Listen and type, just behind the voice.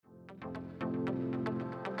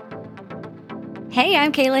Hey,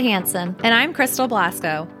 I'm Kayla Hanson. And I'm Crystal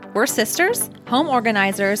Blasco. We're sisters, home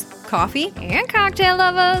organizers, coffee, And cocktail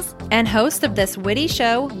lovers. and host of this witty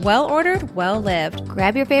show, Well Ordered, Well Lived.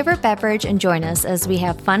 Grab your favorite beverage and join us as we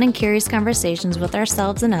have fun and curious conversations with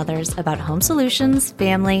ourselves and others about home solutions,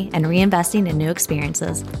 family, and reinvesting in new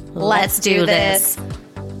experiences. Let's do this.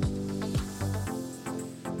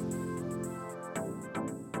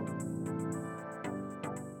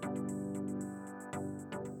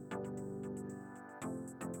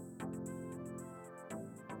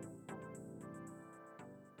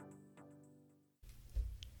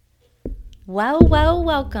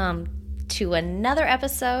 Welcome to another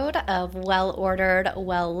episode of Well Ordered,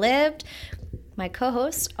 Well Lived. My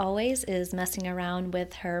co-host always is messing around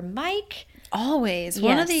with her mic. Always.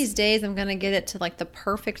 One of Yes. these days I'm going to get it to like the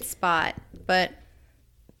perfect spot, but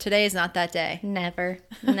today is not that day. Never.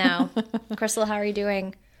 No. Crystal, how are you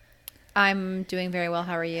doing? I'm doing very well.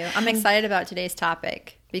 How are you? I'm excited about today's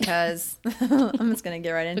topic because I'm just going to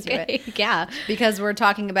get right into it. Yeah. Because we're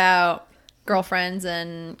talking about girlfriends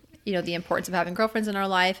and, you know, the importance of having girlfriends in our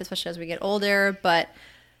life, especially as we get older. But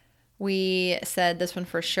we said this one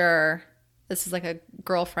for sure. This is like a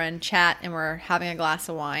girlfriend chat and we're having a glass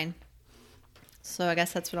of wine. So I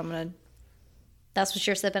guess that's what I'm going to... That's what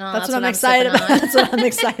you're sipping on. That's what I'm excited sipping about. on. That's what I'm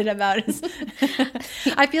excited about.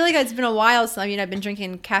 I feel like it's been a while. So, I mean, I've been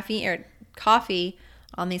drinking coffee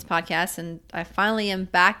on these podcasts, and I finally am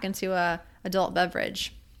back into a adult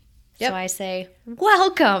beverage. Yep. So I say,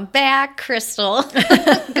 welcome back, Crystal.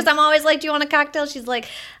 Because I'm always like, do you want a cocktail? She's like,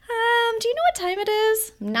 do you know what time it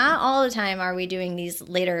is? Not all the time are we doing these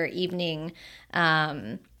later evening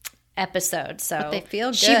episodes. So But they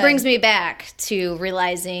feel She good. brings me back to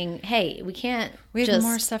realizing, hey, we can't We have just...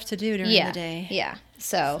 more stuff to do during the day. Yeah.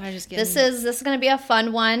 So I just this is going to be a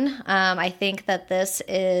fun one. I think that this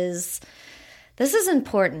is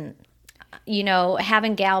important. You know,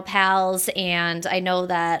 having gal pals, and I know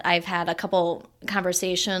that I've had a couple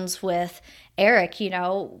conversations with Eric. You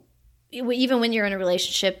know, even when you're in a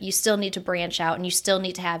relationship, you still need to branch out and you still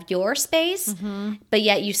need to have your space, but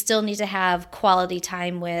yet you still need to have quality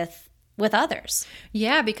time with others.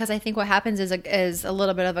 Yeah, because I think what happens is a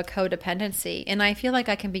little bit of a codependency, and I feel like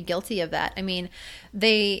I can be guilty of that. I mean,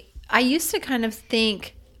 I used to kind of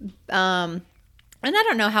think, and I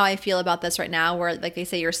don't know how I feel about this right now, where like they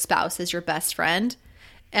say your spouse is your best friend,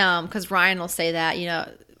 because Ryan will say that, you know,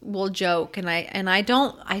 we'll joke, and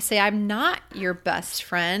I say I'm not your best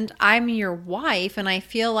friend, I'm your wife, and I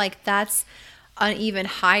feel like that's an even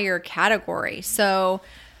higher category. So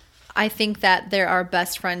I think that there are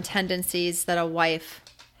best friend tendencies that a wife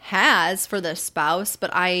has for the spouse, but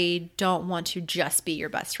I don't want to just be your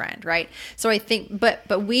best friend, right? So I think,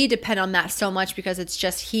 but we depend on that so much because it's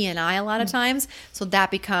just he and I a lot of times. So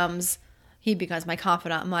that he becomes my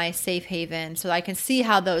confidant, my safe haven. So I can see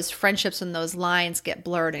how those friendships and those lines get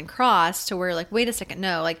blurred and crossed to where like, wait a second,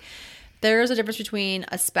 no, like there's a difference between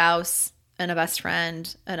a spouse and a best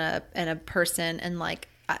friend and a person, and like,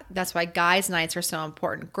 that's why guys' nights are so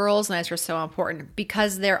important. Girls' nights are so important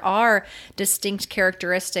because there are distinct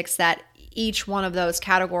characteristics that each one of those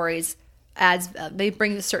categories adds. They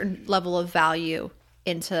bring a certain level of value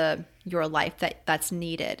into your life that's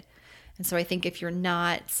needed. And so I think if you're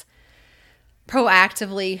not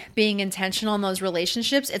proactively being intentional in those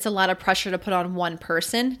relationships, it's a lot of pressure to put on one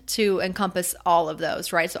person to encompass all of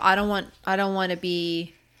those, right? So I don't want to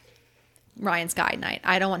be Ryan's guy night.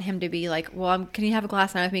 I don't want him to be like, well, can you have a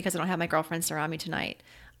glass night with me because I don't have my girlfriends around me tonight.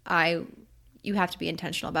 You have to be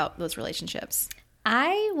intentional about those relationships.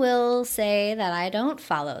 I will say that I don't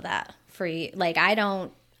follow that for you. Like,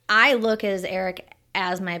 I look as Eric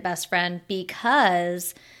as my best friend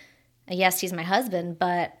because, yes, he's my husband,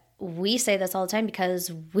 but we say this all the time because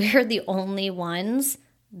we're the only ones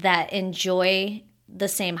that enjoy the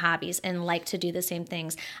same hobbies and like to do the same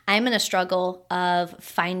things. I'm in a struggle of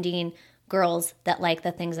finding girls that like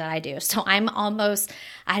the things that I do. So I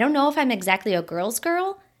don't know if I'm exactly a girl's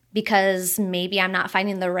girl because maybe I'm not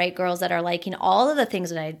finding the right girls that are liking all of the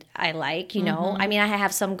things that I like, you know. I mean, I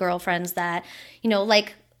have some girlfriends that, you know,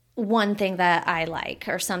 like one thing that I like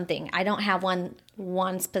or something. I don't have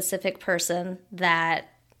one specific person that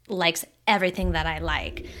likes everything that I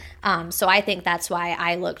like. So I think that's why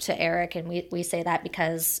I look to Eric, and we say that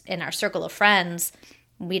because in our circle of friends,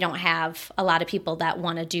 we don't have a lot of people that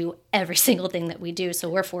want to do every single thing that we do. So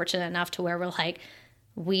we're fortunate enough to where we're like,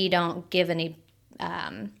 we don't give any,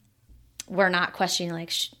 we're not questioning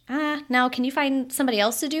like, now can you find somebody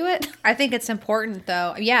else to do it? I think it's important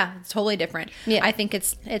though. Yeah, it's totally different. Yeah. I think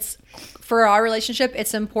it's for our relationship,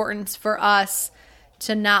 it's important for us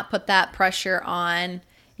to not put that pressure on,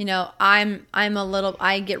 you know,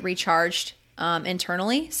 I get recharged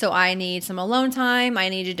internally. So I need some alone time. I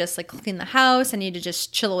need to just like clean the house. I need to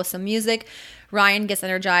just chill with some music. Ryan gets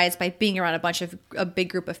energized by being around a big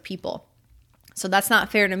group of people. So that's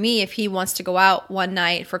not fair to me if he wants to go out one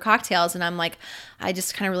night for cocktails and I'm like, I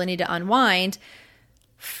just kind of really need to unwind.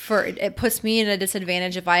 It puts me in a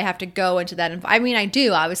disadvantage if I have to go into that. I mean, I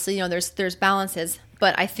do, obviously, there's balances,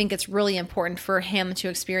 but I think it's really important for him to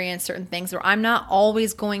experience certain things where I'm not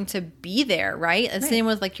always going to be there, right? And same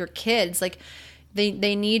with like your kids, like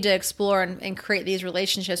they need to explore and create these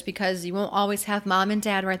relationships because you won't always have mom and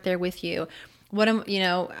dad right there with you. What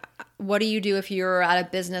do you do if you're at a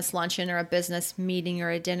business luncheon or a business meeting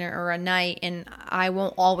or a dinner or a night and I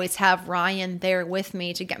won't always have Ryan there with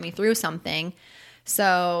me to get me through something?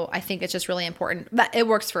 So I think it's just really important. But it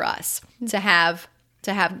works for us to have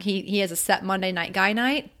he has a set Monday night guy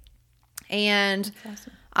night and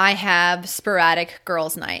awesome. I have sporadic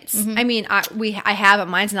girls nights. Mm-hmm. I mean, I have it.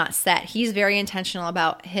 Mine's not set. He's very intentional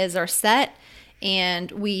about his are set, and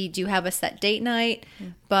we do have a set date night.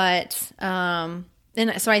 Mm-hmm. But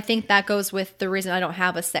and so I think that goes with the reason I don't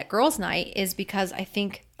have a set girls night is because I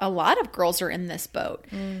think a lot of girls are in this boat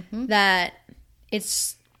that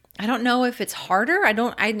it's. I don't know if it's harder.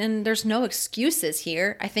 And there's no excuses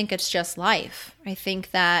here. I think it's just life. I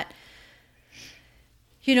think that,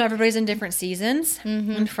 everybody's in different seasons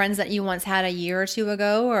and friends that you once had a year or two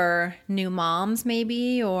ago or new moms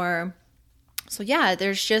maybe, so yeah,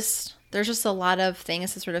 there's just a lot of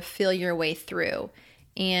things to sort of feel your way through.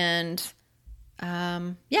 And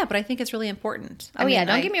but I think it's really important. Don't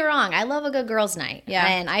get me wrong. I love a good girls' night. Yeah.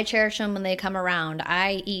 And I cherish them when they come around.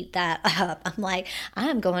 I eat that up. I'm like,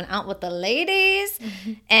 I'm going out with the ladies.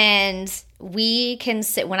 Mm-hmm. And we can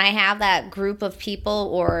sit, when I have that group of people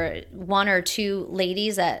or one or two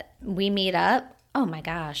ladies that we meet up, oh my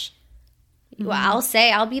gosh. Mm-hmm. Well, I'll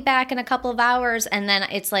say I'll be back in a couple of hours. And then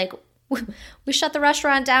it's like, we shut the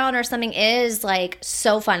restaurant down or something. It is like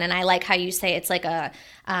so fun. And I like how you say it's like a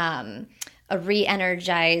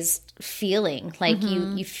re-energized feeling, like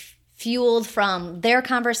you fueled from their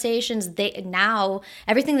conversations. Now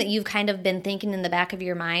everything that you've kind of been thinking in the back of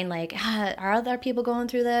your mind, like, are other people going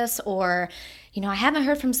through this? Or, I haven't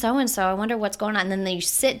heard from so-and-so. I wonder what's going on. And then you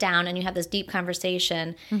sit down and you have this deep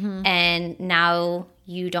conversation and now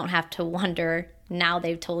you don't have to wonder. Now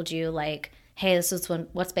they've told you like, hey, this is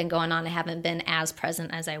what's been going on. I haven't been as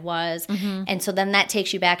present as I was. And so then that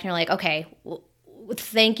takes you back and you're like, okay,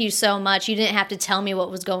 thank you so much. You didn't have to tell me what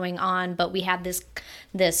was going on, but we have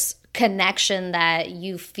this connection that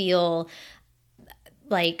you feel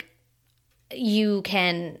like you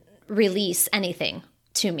can release anything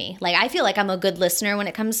to me. Like I feel like I'm a good listener when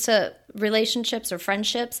it comes to relationships or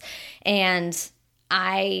friendships, and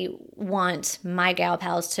I want my gal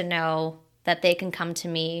pals to know that they can come to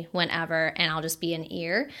me whenever and I'll just be an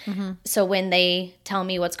ear. So when they tell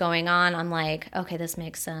me what's going on, I'm like, okay, this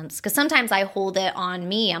makes sense. Because sometimes I hold it on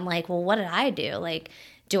me. I'm like, well, what did I do? Like,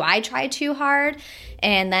 do I try too hard?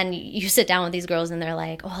 And then you sit down with these girls and they're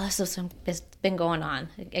like, oh, this has been going on.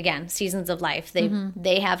 Again, seasons of life.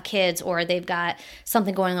 They have kids or they've got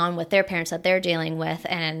something going on with their parents that they're dealing with.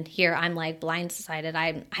 And here I'm like blindsided.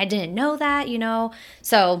 I didn't know that,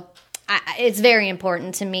 So it's very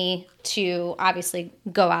important to me to obviously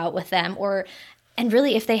go out with them and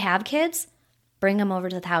really if they have kids, bring them over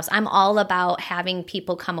to the house. I'm all about having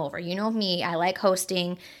people come over. You know me, I like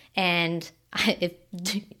hosting, and if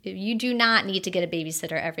you do not need to get a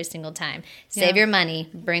babysitter every single time. Save your money,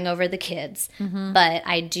 bring over the kids. But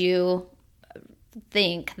I do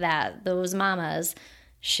think that those mamas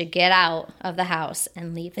should get out of the house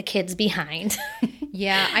and leave the kids behind.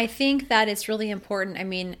 Yeah, I think that it's really important. I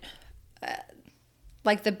mean,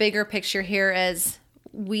 like the bigger picture here is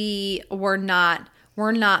we're not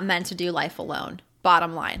meant to do life alone.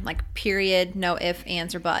 Bottom line, like period, no ifs,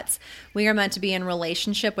 ands, or buts. We are meant to be in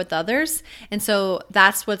relationship with others. And so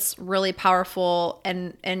that's what's really powerful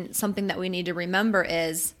and something that we need to remember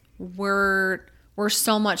is we're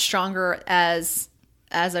so much stronger as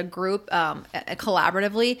a group,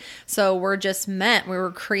 collaboratively. So we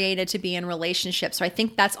were created to be in relationships. So I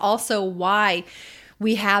think that's also why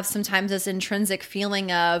we have sometimes this intrinsic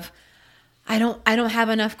feeling of, I don't have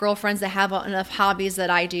enough girlfriends that have enough hobbies that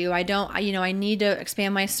I do. I need to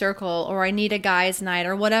expand my circle, or I need a guys' night,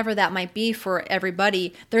 or whatever that might be for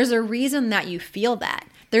everybody. There's a reason that you feel that.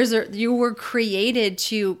 You were created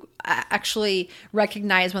to actually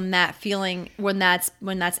recognize when that's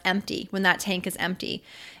empty, when that tank is empty.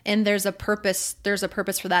 And there's a purpose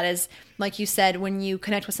for that, is like you said, when you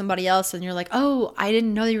connect with somebody else and you're like, oh, I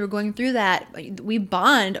didn't know that you were going through that. We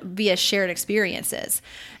bond via shared experiences.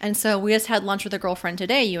 And so we just had lunch with a girlfriend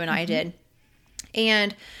today, you and I did.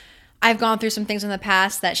 And I've gone through some things in the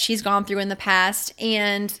past that she's gone through in the past,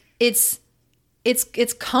 and it's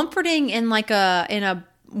comforting in a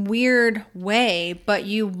weird way, but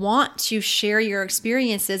you want to share your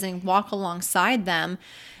experiences and walk alongside them.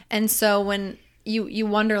 And so when you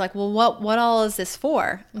wonder, like, well, what all is this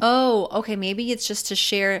for? Oh, okay, maybe it's just to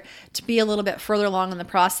share, to be a little bit further along in the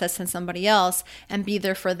process than somebody else and be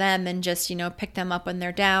there for them and just, pick them up when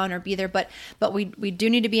they're down or be there. But we do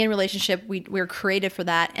need to be in relationship. We're created for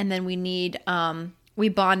that. And then we need, we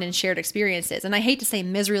bond in shared experiences. And I hate to say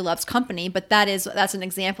misery loves company, but that's an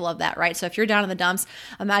example of that, right? So if you're down in the dumps,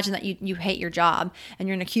 imagine that you hate your job and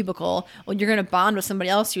you're in a cubicle. Well, you're going to bond with somebody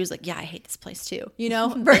else who's like, yeah, I hate this place too.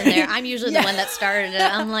 Been there. I'm usually the one that started it.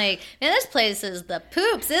 I'm like, man, this place is the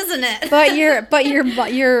poops, isn't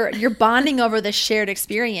it? You're bonding over the shared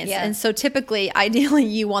experience. Yeah. And so typically, ideally,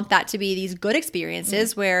 you want that to be these good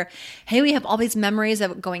experiences where, hey, we have all these memories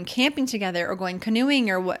of going camping together or going canoeing,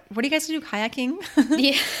 or what do you guys do? Kayaking?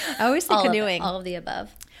 Yeah. I always think canoeing. All of the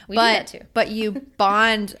above. We do that too. But you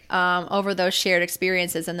bond over those shared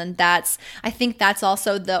experiences. And then I think that's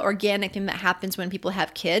also the organic thing that happens when people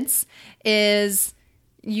have kids is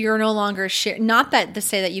you're no longer not that to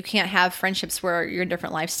say that you can't have friendships where you're in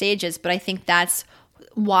different life stages, but I think that's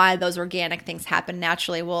why those organic things happen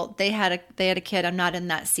naturally. Well, they had a kid. I'm not in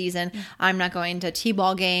that season. I'm not going to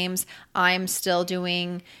T-ball games. I'm still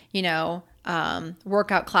doing,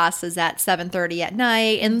 workout classes at 7:30 at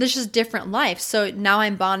night, and there's just different life. So now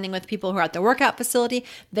I'm bonding with people who are at the workout facility.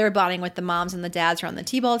 They're bonding with the moms and the dads who are on the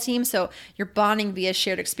T-ball team. So you're bonding via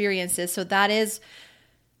shared experiences. So that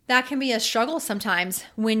can be a struggle sometimes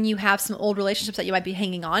when you have some old relationships that you might be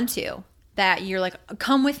hanging on to, that you're like,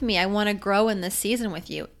 come with me. I want to grow in this season with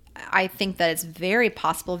you. I think that it's very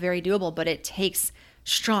possible, very doable, but it takes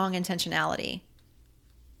strong intentionality.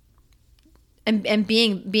 And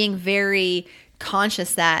being very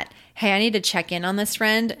conscious that, hey, I need to check in on this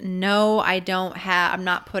friend. No, I'm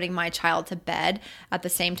not putting my child to bed at the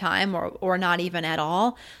same time or not even at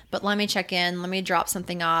all. But let me check in, let me drop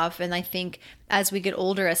something off. And I think as we get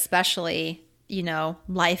older, especially,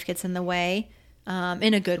 life gets in the way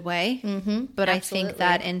in a good way. Mm-hmm, absolutely. But I think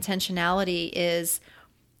that intentionality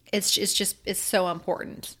it's so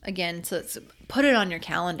important. Again, so put it on your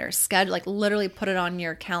calendar, literally put it on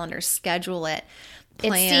your calendar, schedule it,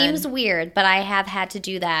 plan. It seems weird, but I have had to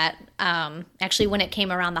do that. Actually, when it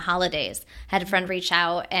came around the holidays, I had a friend reach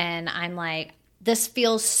out and I'm like, this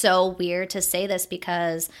feels so weird to say this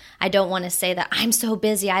because I don't want to say that I'm so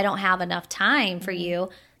busy, I don't have enough time for you.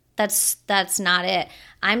 That's not it.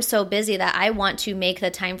 I'm so busy that I want to make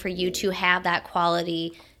the time for you to have that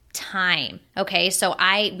quality time. Okay. So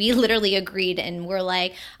we literally agreed and we're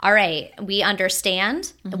like, all right, we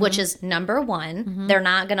understand, which is number one. They're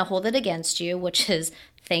not going to hold it against you, which is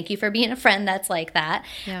thank you for being a friend that's like that.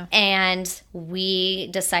 Yeah. And we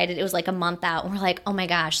decided it was like a month out and we're like, oh my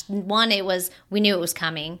gosh, we knew it was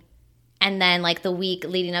coming. And then like the week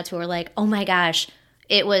leading up to it, we're like, oh my gosh,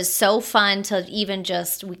 it was so fun to even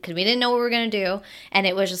because we didn't know what we were going to do. And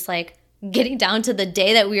it was just like, getting down to the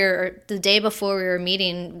day before we were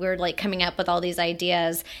meeting, we were like coming up with all these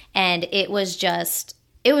ideas, and it was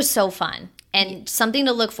so fun and something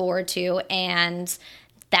to look forward to. And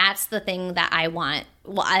that's the thing that I want.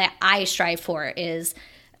 Well, I strive for is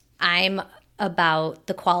I'm about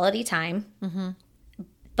the quality time,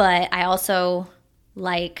 but I also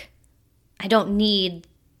I don't need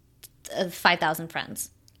 5,000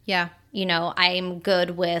 friends. Yeah. I'm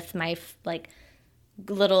good with my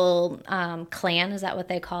little clan. Is that what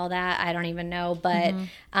they call that? I don't even know, but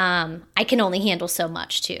I can only handle so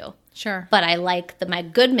much too. Sure. But I like my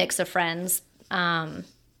good mix of friends.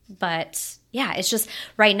 But yeah, it's just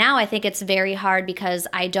right now I think it's very hard because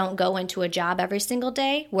I don't go into a job every single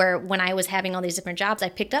day, where when I was having all these different jobs, I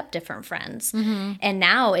picked up different friends. And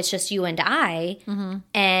now it's just you and I.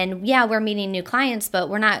 And yeah, we're meeting new clients, but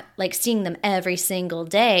we're not seeing them every single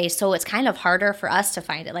day. So it's kind of harder for us to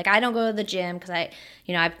find it. I don't go to the gym because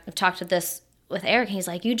I've talked to this with Eric, and he's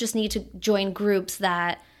like, you just need to join groups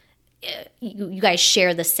that you guys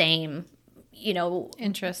share the same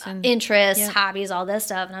interests, yeah, hobbies, all this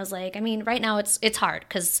stuff. And I was like, right now it's hard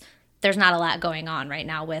because there's not a lot going on right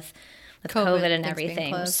now with COVID and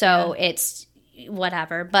everything. Closed, so it's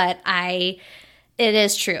whatever, but it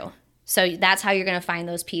is true. So that's how you're going to find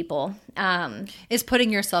those people. Is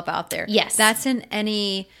putting yourself out there. Yes. That's in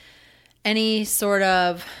any sort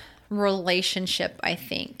of relationship, I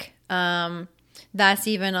think. That's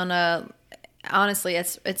even on honestly,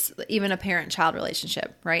 it's even a parent-child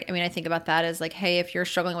relationship, right? I mean, I think about that as like, hey, if you're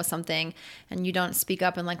struggling with something and you don't speak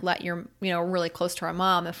up and like let your, really close to our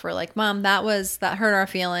mom, if we're like, Mom, that hurt our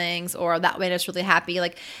feelings, or that made us really happy.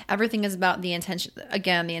 Like, everything is about the intention,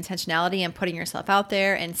 again, the intentionality and putting yourself out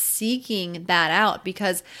there and seeking that out,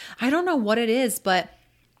 because I don't know what it is, but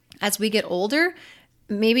as we get older,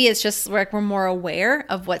 maybe it's just like we're more aware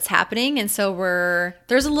of what's happening. And so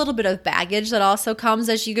there's a little bit of baggage that also comes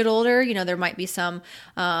as you get older. There might be some,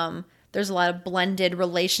 there's a lot of blended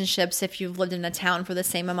relationships if you've lived in a town for the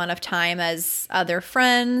same amount of time as other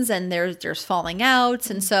friends, and there's falling outs.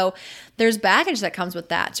 And so there's baggage that comes with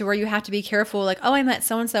that, to where you have to be careful. Like, oh, I met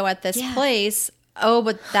so-and-so at this place. Oh,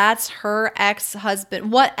 but that's her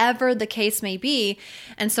ex-husband, whatever the case may be.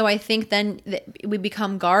 And so I think then we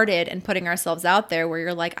become guarded and putting ourselves out there, where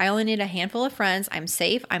you're like, I only need a handful of friends. I'm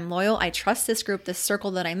safe. I'm loyal. I trust this group, this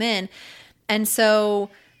circle that I'm in. And so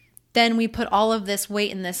then we put all of this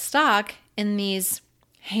weight in this stock in these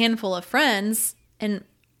handful of friends. And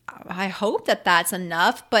I hope that that's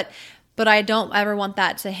enough, but I don't ever want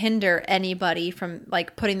that to hinder anybody from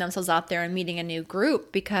like putting themselves out there and meeting a new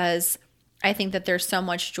group, because I think that there's so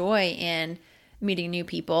much joy in meeting new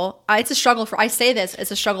people. It's a struggle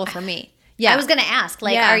it's a struggle for me. Yeah. I was going to ask,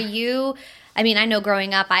 like, are you, I mean, I know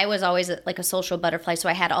growing up, I was always like a social butterfly. So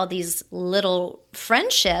I had all these little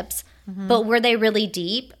friendships, but were they really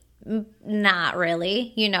deep? Not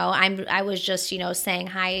really. I was just, saying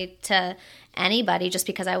hi to anybody just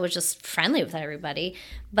because I was just friendly with everybody.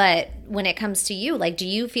 But when it comes to you, like, do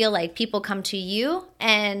you feel like people come to you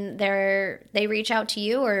and they reach out to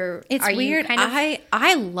you, or it's are weird? You kind of...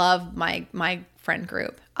 I love my friend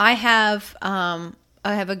group. I have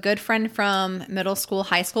a good friend from middle school,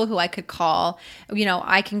 high school, who I could call.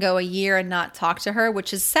 I can go a year and not talk to her,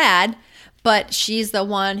 which is sad, but she's the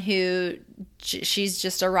one who, she's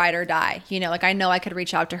just a ride or die. Like, I know I could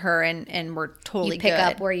reach out to her and we're totally pick good.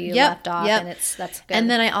 up where you left off, and that's good. And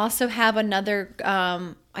then I also have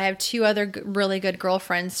I have two other really good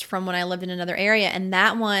girlfriends from when I lived in another area, and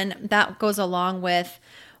that goes along with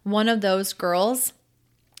one of those girls.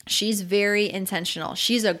 She's very intentional.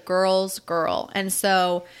 She's a girl's girl, and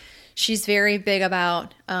so she's very big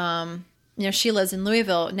about she lives in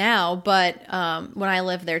Louisville now, but when I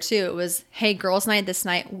lived there too, it was, hey, girls' night this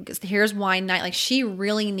night. Here's wine night. Like, she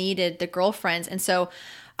really needed the girlfriends. And so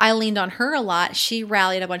I leaned on her a lot. She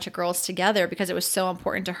rallied a bunch of girls together because it was so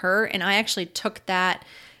important to her. And I actually took that.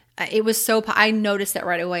 I noticed that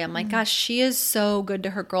right away. I'm like, gosh, she is so good to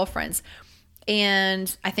her girlfriends.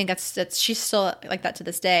 And I think that's she's still like that to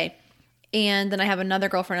this day. And then I have another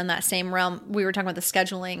girlfriend in that same realm. We were talking about the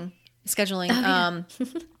scheduling.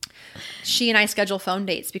 She and I schedule phone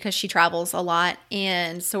dates because she travels a lot.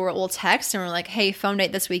 And so we'll text and we're like, hey, phone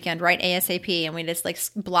date this weekend, right? ASAP. And we just like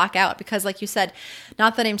block out, because like you said,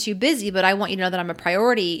 not that I'm too busy, but I want you to know that I'm a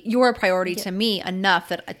priority. You're a priority to me enough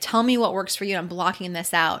that tell me what works for you. And I'm blocking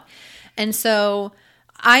this out. And so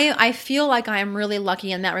I feel like I'm really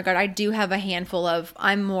lucky in that regard. I do have a handful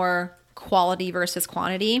I'm more quality versus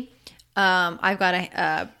quantity. I've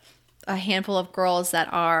got a handful of girls that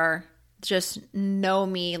are just know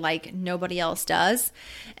me like nobody else does.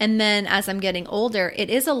 And then as I'm getting older,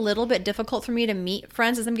 it is a little bit difficult for me to meet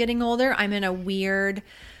friends as I'm getting older. I'm in a weird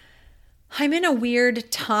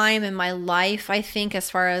time in my life, I think,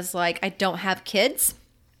 as far as like, I don't have kids,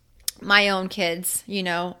 my own kids,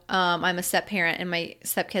 I'm a step parent, and my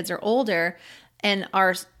step kids are older and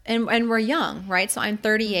we're young, right? So I'm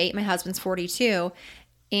 38, my husband's 42,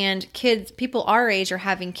 and people our age are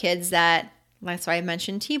having kids that's why I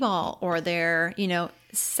mentioned T-ball, or they're,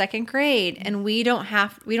 second grade, and we don't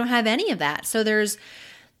have any of that. So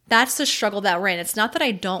that's the struggle that we're in. It's not that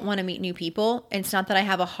I don't want to meet new people. It's not that I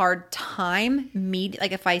have a hard time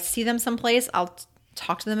like if I see them someplace, I'll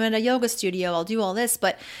talk to them at a yoga studio, I'll do all this,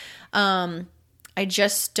 but I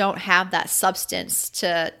just don't have that substance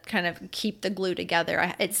to kind of keep the glue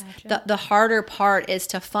together. The harder part is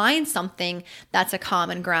to find something that's a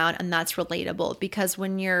common ground and that's relatable, because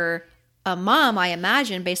when you're a mom, I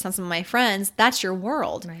imagine, based on some of my friends, that's your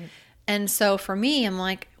world. Right. And so for me, I'm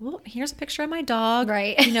like, well, here's a picture of my dog.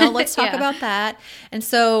 Right. Let's talk about that. And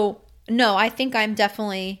so, no, I think I'm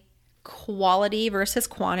definitely quality versus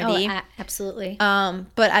quantity. Oh, absolutely.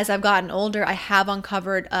 But as I've gotten older, I have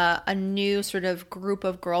uncovered a new sort of group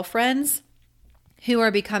of girlfriends who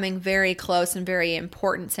are becoming very close and very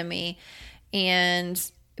important to me.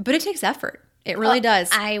 But it takes effort. It really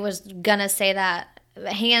does. I was going to say that.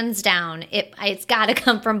 Hands down, it's got to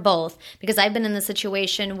come from both, because I've been in the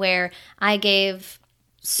situation where I gave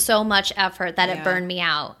so much effort that it burned me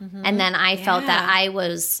out, and then I felt that I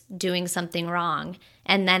was doing something wrong,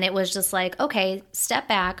 And then it was just like, okay, step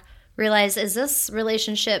back, realize, is this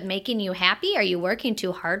relationship making you happy? Are you working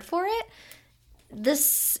too hard for it?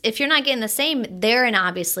 If you're not getting the same, they're in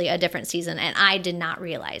obviously a different season, and I did not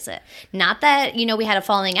realize it. Not that, we had a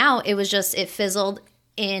falling out. It was just, it fizzled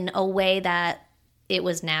in a way that it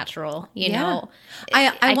was natural, know.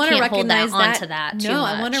 I want to recognize onto that too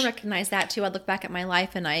much. I want to recognize that too. I look back at my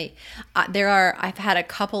life, and I've had a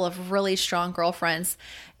couple of really strong girlfriends,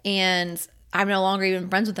 and I'm no longer even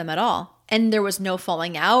friends with them at all. And there was no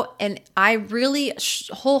falling out. And I really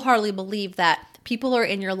wholeheartedly believe that people are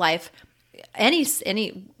in your life, any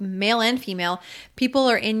male and female, people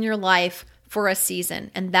are in your life for a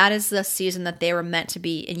season, and that is the season that they were meant to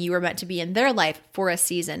be, and you were meant to be in their life for a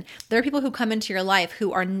season. There are people who come into your life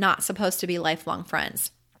who are not supposed to be lifelong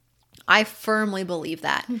friends. I firmly believe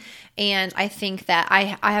that. And I think that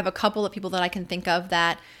I have a couple of people that I can think of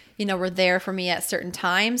that, were there for me at certain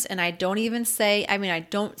times, and I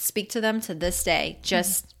don't speak to them to this day.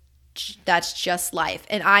 That's just life.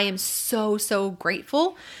 And I am so, so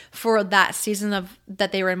grateful for that season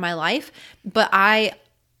that they were in my life. But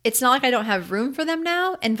it's not like I don't have room for them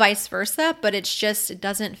now, and vice versa, but it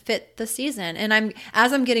doesn't fit the season. And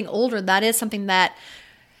as I'm getting older, that is something that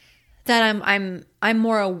I'm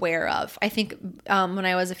more aware of. I think when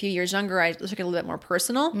I was a few years younger, I took it a little bit more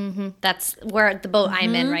personal. Mm-hmm. That's where the boat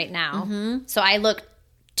I'm in right now. Mm-hmm. So I look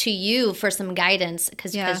to you for some guidance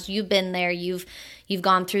because you've been there. You've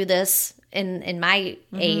gone through this in my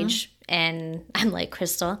age, and I'm like,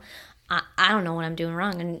 Crystal, I don't know what I'm doing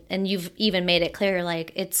wrong. And you've even made it clear,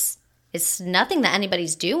 like, it's nothing that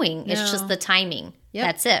anybody's doing. No. It's just the timing. Yep.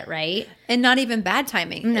 That's it, right? And not even bad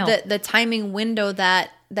timing. No. The timing window that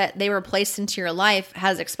they were placed into your life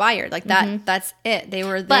has expired. Like that, that's it. They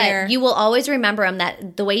were there. But you will always remember them,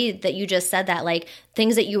 that the way that you just said that, like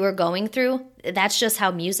things that you were going through, that's just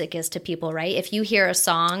how music is to people, right? If you hear a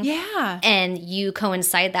song and you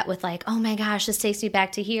coincide that with like, oh my gosh, this takes me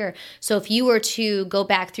back to here. So if you were to go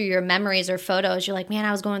back through your memories or photos, you're like, man,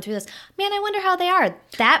 I was going through this. Man, I wonder how they are.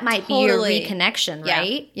 That might be your reconnection,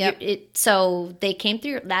 right? Yeah. Yep. So they came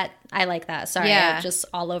through that. I like that. Sorry, I'm just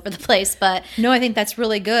all over the place. But no, I think that's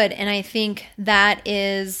really good. And I think that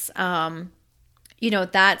is, that's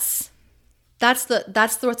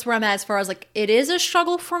where I'm at as far as like, it is a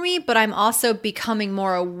struggle for me, but I'm also becoming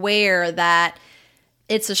more aware that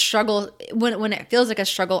it's a struggle. When it feels like a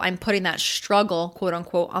struggle, I'm putting that struggle, quote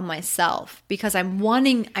unquote, on myself, because I'm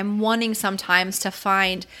wanting sometimes to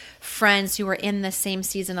find friends who are in the same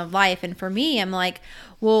season of life. And for me, I'm like,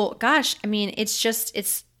 well, gosh, I mean,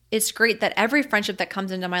 it's great that every friendship that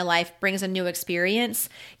comes into my life brings a new experience.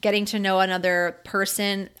 Getting to know another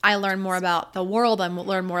person, I learn more about the world. I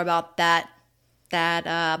learn more about that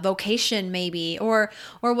vocation maybe, or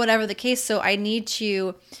whatever the case. So I need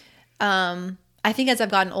to, I think as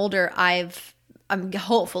I've gotten older, I'm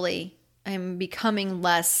becoming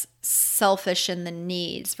less selfish in the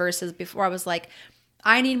needs, versus before I was like,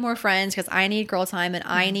 I need more friends because I need girl time, and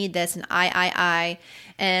I need this, and I.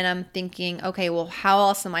 And I'm thinking, okay, well,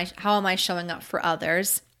 how am I showing up for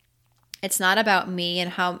others? It's not about me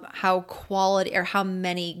and how quality or how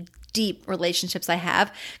many deep relationships I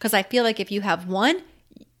have, because I feel like if you have one,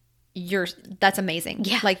 that's amazing.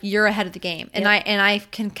 Yeah. Like you're ahead of the game. And I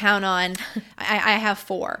can count on I have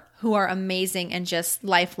 4 who are amazing and just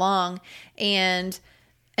lifelong, and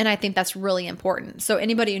I think that's really important. So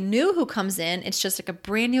anybody new who comes in, it's just like a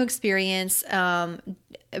brand new experience, a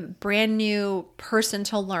brand new person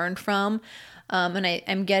to learn from. And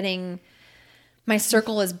I'm getting, my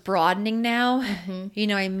circle is broadening now.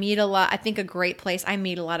 Mm-hmm. I meet a lot. I think a great place, I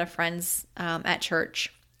meet a lot of friends at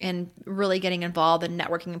church, and really getting involved in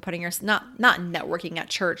networking and putting not networking at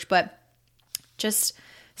church, but just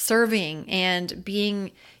serving and being,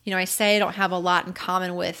 I say I don't have a lot in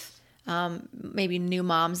common with maybe new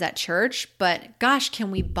moms at church, but gosh,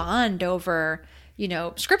 can we bond over,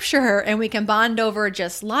 scripture, and we can bond over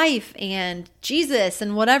just life and Jesus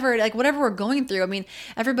and whatever we're going through. I mean,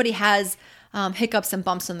 everybody has hiccups and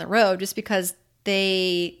bumps in the road. Just because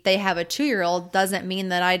they have a 2-year-old doesn't mean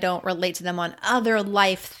that I don't relate to them on other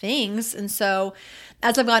life things. And so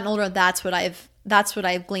as I've gotten older, that's what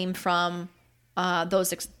I've gleaned from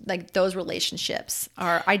those relationships.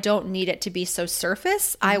 I don't need it to be so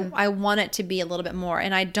surface. Mm-hmm. I want it to be a little bit more,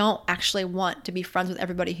 and I don't actually want to be friends with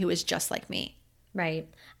everybody who is just like me. Right.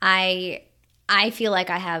 I feel like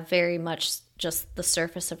I have very much just the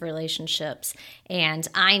surface of relationships, and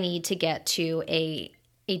I need to get to a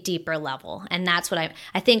deeper level. And that's what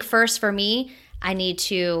I think first for me, I need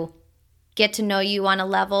to get to know you on a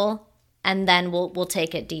level and then we'll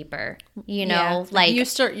take it deeper. You know, Yeah. like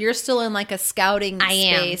you're still in like a scouting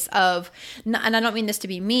space of, and I don't mean this to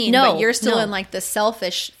be mean, No, but you're still no. in like the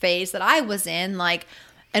selfish phase that I was in. Like,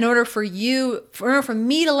 in order for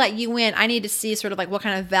me to let you in, I need to see sort of like what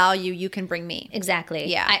kind of value you can bring me. exactly.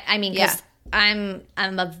 Yeah. I mean, Yeah. because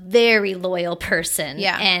I'm a very loyal person.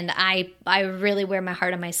 Yeah. And I really wear my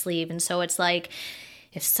heart on my sleeve. And so it's like,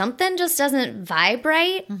 if something just doesn't vibe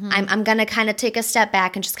right, I'm going to kind of take a step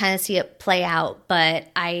back and just kind of see it play out. But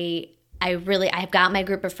I've got my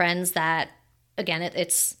group of friends that, again,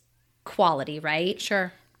 it's quality, right?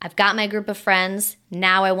 Sure. I've got my group of friends.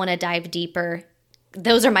 Now I want to dive deeper.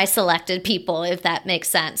 Those are my selected people, if that makes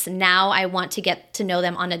sense. Now I want to get to know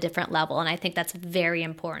them on a different level. And I think that's very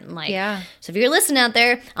important. Like, Yeah. So if you're listening out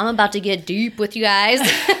there, I'm about to get deep with you guys.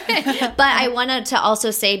 But I wanted to also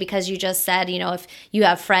say, because you just said, you know, if you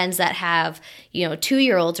have friends that have, you know,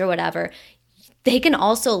 2-year-olds or whatever, they can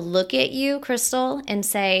also look at you, Crystal, and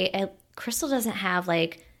say, Crystal doesn't have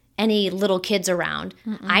like any little kids around.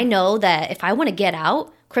 I know that if I want to get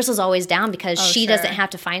out, Crystal's always down because she sure. doesn't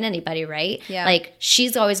have to find anybody, right? Yeah. Like,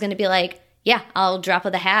 she's always going to be like, yeah, I'll drop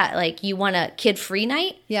of the hat. Like, you want a kid-free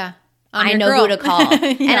night? Yeah. I know who to call.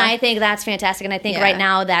 And I think that's fantastic. And I think right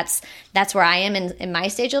now that's where I am in my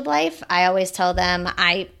stage of life. I always tell them,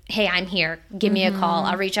 hey, I'm here. Give me a call.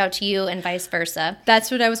 I'll reach out to you, and vice versa.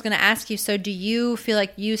 That's what I was going to ask you. So do you feel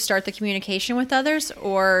like you start the communication with others,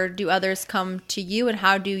 or do others come to you? And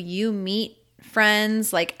how do you meet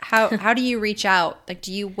friends? Like, how do you reach out? Like,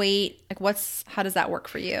 do you wait? Like, how does that work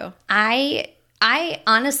for you? I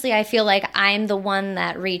honestly, I feel like I'm the one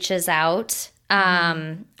that reaches out.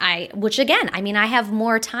 Which again, I mean, I have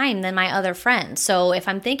more time than my other friends. So if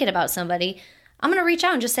I'm thinking about somebody, I'm going to reach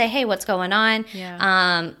out and just say, hey, what's going on?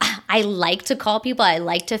 Yeah. I like to call people. I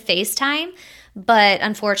like to FaceTime. But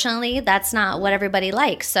unfortunately, that's not what everybody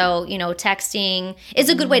likes. So, you know, texting is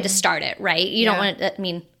a good way to start it, right? You don't want to, I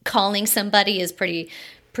mean, calling somebody is pretty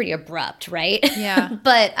abrupt, right? Yeah.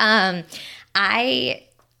 But I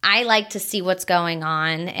like to see what's going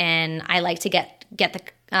on, and I like to get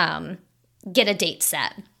a date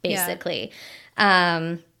set, basically.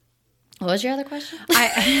 What was your other question?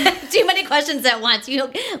 Too many questions at once.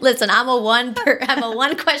 Listen, I'm a one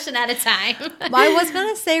question at a time. I was going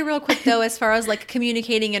to say real quick, though, as far as like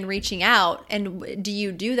communicating and reaching out, and do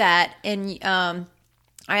you do that? And I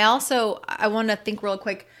want to think real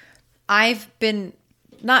quick. I've been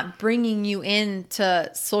not bringing you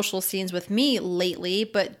into social scenes with me lately,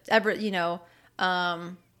 but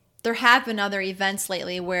there have been other events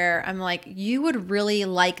lately where I'm like, you would really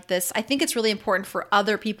like this. I think it's really important for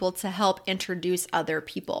other people to help introduce other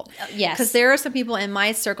people. Yes. Because there are some people in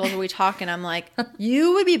my circles where we talk and I'm like,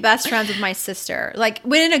 you would be best friends with my sister. Like,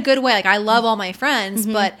 but in a good way. Like, I love all my friends,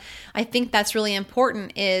 but I think that's really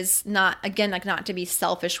important, is not to be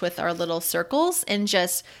selfish with our little circles, and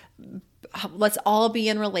just let's all be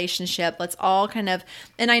in relationship. Let's all kind of,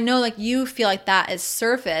 and I know like you feel like that is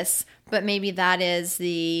surface, but maybe that is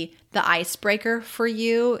the icebreaker for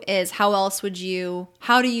you. Is how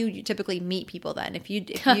do you typically meet people then? If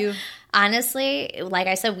you Honestly, like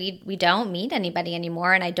I said, we don't meet anybody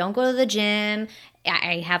anymore, and I don't go to the gym.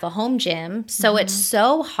 I have a home gym, so it's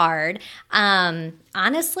so hard.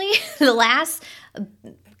 Honestly, the last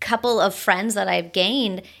couple of friends that I've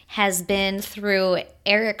gained has been through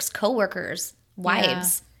Eric's coworkers'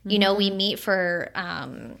 wives. Yeah. You know, we meet for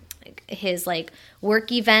his like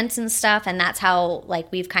work events and stuff, and that's how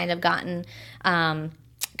like we've kind of gotten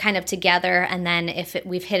kind of together. And then if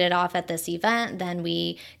we've hit it off at this event, then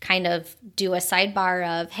we kind of do a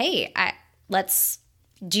sidebar of, hey,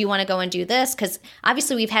 do you want to go and do this? Because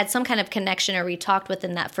obviously we've had some kind of connection, or we talked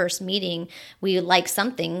within that first meeting. We like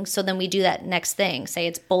something, so then we do that next thing. Say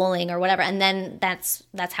it's bowling or whatever, and then that's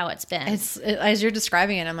how it's been. As you're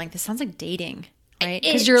describing it, I'm like, this sounds like dating, right?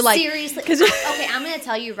 Because you're like, seriously. Okay, I'm going to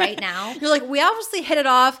tell you right now. You're like, we obviously hit it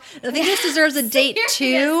off. I think this deserves a date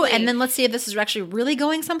too, and then let's see if this is actually really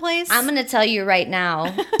going someplace. I'm going to tell you right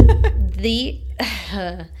now, the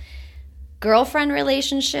girlfriend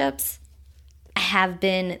relationships have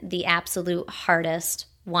been the absolute hardest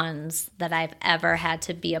ones that I've ever had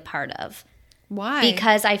to be a part of. Why?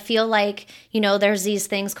 Because I feel like, there's these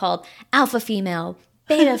things called alpha female,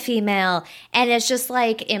 beta female, and it's just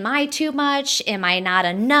like, am I too much? Am I not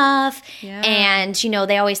enough? Yeah. And,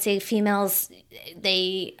 they always say females,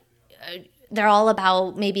 they're all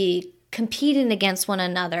about maybe competing against one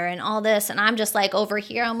another and all this. And I'm just like, over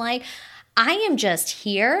here, I'm like, I am just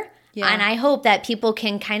here. Yeah. And I hope that people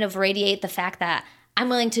can kind of radiate the fact that I'm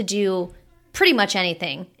willing to do pretty much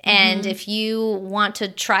anything. And if you want to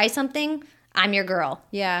try something, I'm your girl.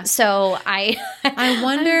 Yeah. So I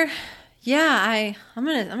wonder, I'm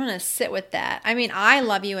gonna sit with that. I mean, I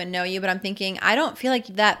love you and know you, but I'm thinking I don't feel like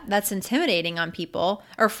that's intimidating on people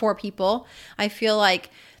or for people. I feel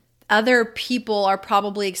like other people are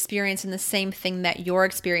probably experiencing the same thing that you're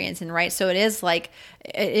experiencing, right? So it is like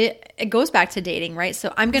it goes back to dating, right?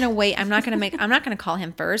 So I'm gonna wait. I'm not gonna call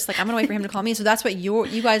him first. Like I'm gonna wait for him to call me. So that's what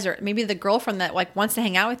you guys are. Maybe the girlfriend that like wants to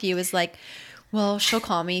hang out with you is like, well, she'll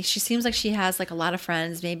call me. She seems like she has like a lot of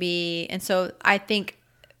friends, maybe, and so I think.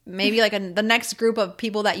 Maybe like the next group of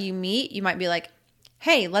people that you meet, you might be like,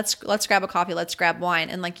 hey, let's grab a coffee, let's grab wine.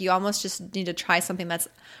 And like you almost just need to try something that's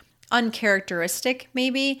uncharacteristic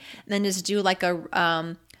maybe, and then just do like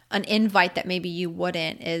an invite that maybe you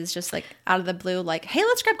wouldn't, is just like out of the blue, like, hey,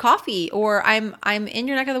 let's grab coffee, or I'm in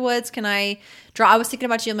your neck of the woods, can I was thinking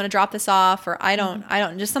about you, I'm gonna drop this off, or I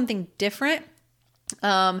don't just something different.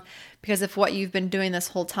 Because if what you've been doing this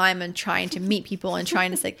whole time and trying to meet people and trying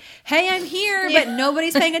to say, hey, I'm here, but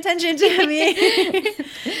nobody's paying attention to me.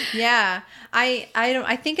 Yeah.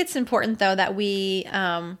 I think it's important though that we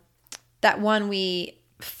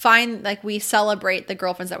find, like, we celebrate the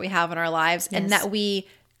girlfriends that we have in our lives, and that we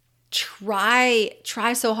try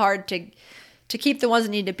so hard to keep the ones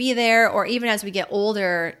that need to be there, or even as we get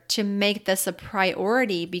older, to make this a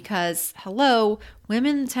priority, because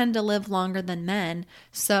women tend to live longer than men.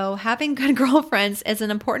 So having good girlfriends is an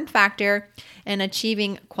important factor in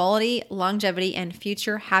achieving quality, longevity, and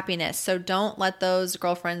future happiness. So don't let those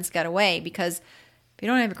girlfriends get away, because if you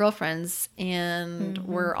don't have girlfriends and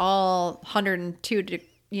we're all 102 degrees,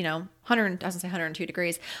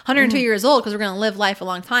 102 years old, because we're going to live life a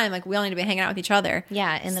long time. Like, we all need to be hanging out with each other.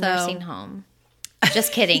 Yeah, in the nursing home.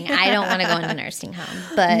 Just kidding. I don't want to go into nursing home,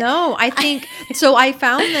 but no, I think so.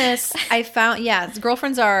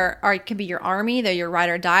 Girlfriends can be your army. They're your ride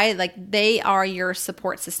or die. Like, they are your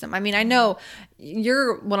support system. I mean, I know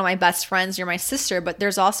you're one of my best friends. You're my sister, but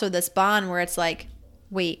there's also this bond where it's like,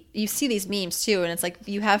 wait, you see these memes too. And it's like,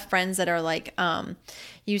 you have friends that are like,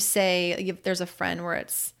 there's a friend where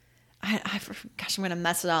it's, gosh, I'm going to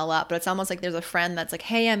mess it all up, but it's almost like there's a friend that's like,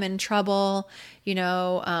 hey, I'm in trouble.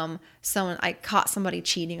 I caught somebody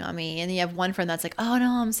cheating on me. And you have one friend that's like, oh no,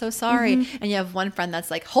 I'm so sorry. And you have one friend that's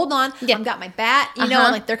like, hold on, I've got my bat, and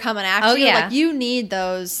like they're coming at you. Like, you need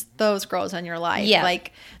those girls in your life. Yeah.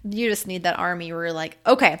 Like, you just need that army where you're like,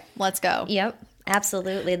 okay, let's go. Yep.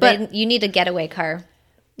 Absolutely. You need a getaway car.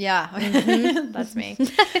 Yeah, that's me.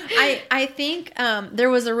 I think there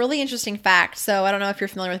was a really interesting fact. So I don't know if you're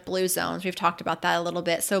familiar with blue zones. We've talked about that a little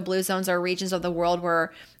bit. So blue zones are regions of the world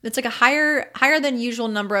where it's like a higher than usual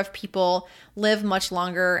number of people live much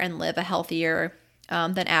longer and live a healthier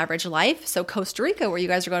than average life. So Costa Rica, where you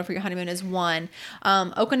guys are going for your honeymoon, is one.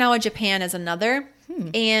 Okinawa, Japan is another.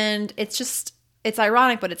 And it's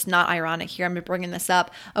ironic, but it's not ironic here. I'm bringing this up.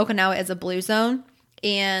 Okinawa is a blue zone.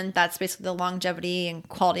 And that's basically the longevity and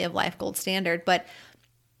quality of life gold standard. But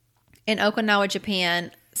in Okinawa, Japan,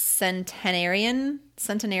 centenarian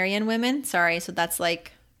women. Sorry, so that's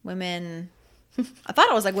like women. I thought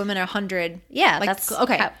it was like women 100. Yeah, like, that's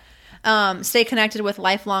okay. Stay connected with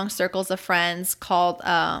lifelong circles of friends called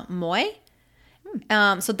moi.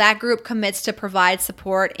 So that group commits to provide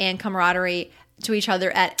support and camaraderie to each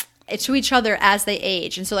other as they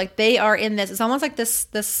age. And so, like, they are in this, it's almost like this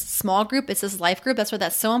small group, it's this life group. That's why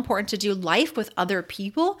that's so important, to do life with other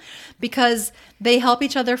people, because they help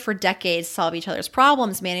each other for decades, solve each other's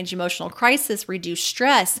problems, manage emotional crisis, reduce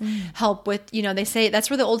stress, help with, they say, that's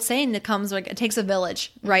where the old saying that comes, like, it takes a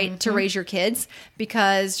village, right, to raise your kids,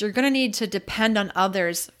 because you're going to need to depend on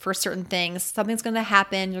others for certain things. Something's going to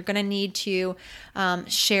happen. You're going to need to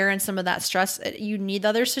share in some of that stress. You need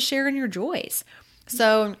others to share in your joys.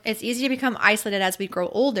 So it's easy to become isolated as we grow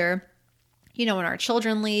older. When our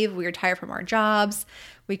children leave, we retire from our jobs,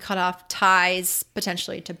 we cut off ties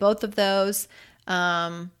potentially to both of those.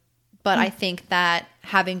 But I think that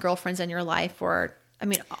having girlfriends in your life,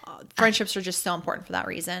 friendships are just so important for that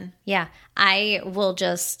reason. Yeah. I will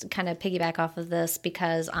just kind of piggyback off of this,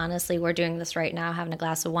 because honestly, we're doing this right now, having a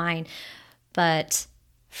glass of wine, but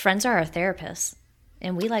friends are our therapists.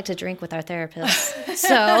 And we like to drink with our therapists.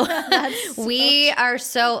 So we are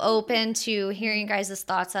so open to hearing guys'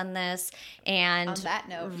 thoughts on this, and on that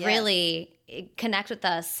note, really connect with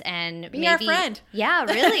us and be our friend. Yeah,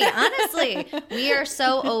 really, honestly. We are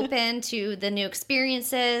so open to the new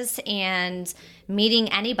experiences and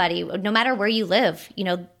meeting anybody, no matter where you live.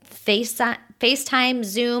 FaceTime,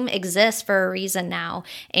 Zoom exists for a reason now,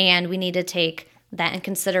 and we need to take that in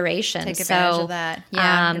consideration. Take advantage of that.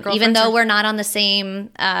 Yeah. Even though we're not on the same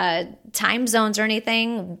time zones or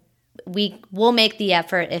anything, we will make the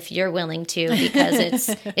effort if you're willing to, because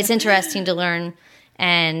it's interesting to learn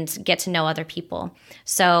and get to know other people.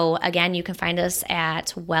 So again, you can find us at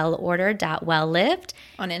wellordered.welllived.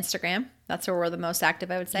 On Instagram. That's where we're the most active,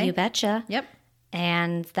 I would say. You betcha. Yep.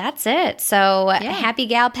 And that's it. So happy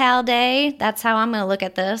Gal Pal Day. That's how I'm going to look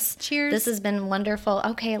at this. Cheers. This has been wonderful.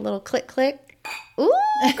 Okay, a little click, click. Ooh,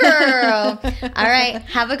 girl. All right.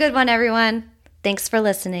 Have a good one, everyone. Thanks for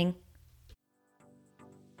listening.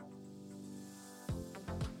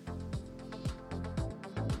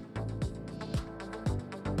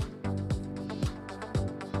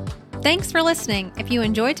 Thanks for listening. If you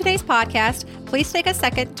enjoyed today's podcast, please take a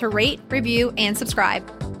second to rate, review, and subscribe.